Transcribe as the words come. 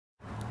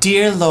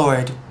Dear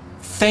Lord,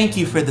 thank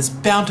you for this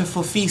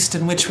bountiful feast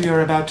in which we are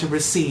about to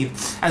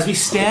receive. As we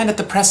stand at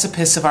the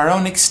precipice of our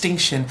own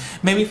extinction,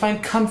 may we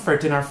find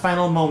comfort in our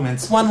final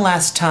moments one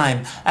last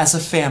time as a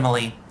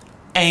family.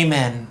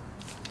 Amen.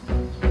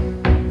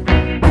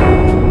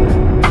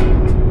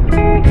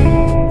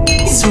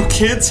 So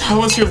kids,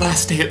 how was your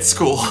last day at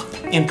school?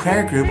 In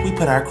prayer group, we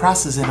put our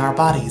crosses in our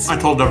bodies. I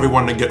told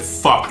everyone to get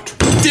fucked.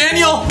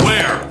 Daniel!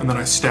 Where? And then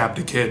I stabbed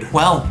a kid.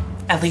 Well,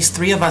 at least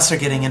 3 of us are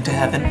getting into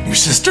heaven. Your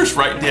sister's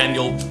right,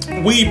 Daniel.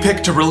 We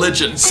picked a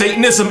religion.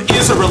 Satanism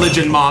is a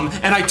religion, Mom.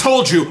 And I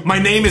told you, my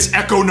name is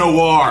Echo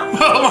Noir.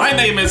 My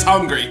name is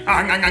Hungry.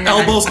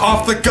 Elbows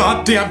off the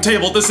goddamn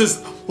table. This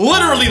is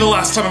literally the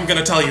last time I'm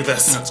gonna tell you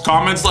this. It's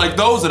comments like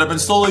those that have been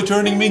slowly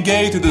turning me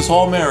gay through this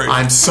whole marriage.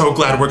 I'm so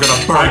glad we're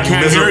gonna burn you,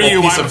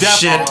 miserable piece of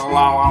shit.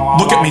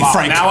 Look at me,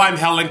 Frank. Now I'm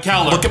Helen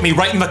Keller. Look at me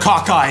right in the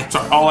cock eye.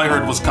 Sorry, all I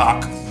heard was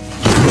cock.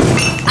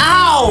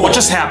 Ow! What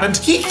just happened?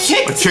 He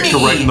kicked me! I kicked her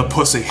right in the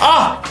pussy.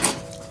 Ah!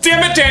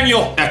 Damn it,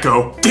 Daniel!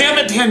 Echo. Damn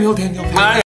it, Daniel.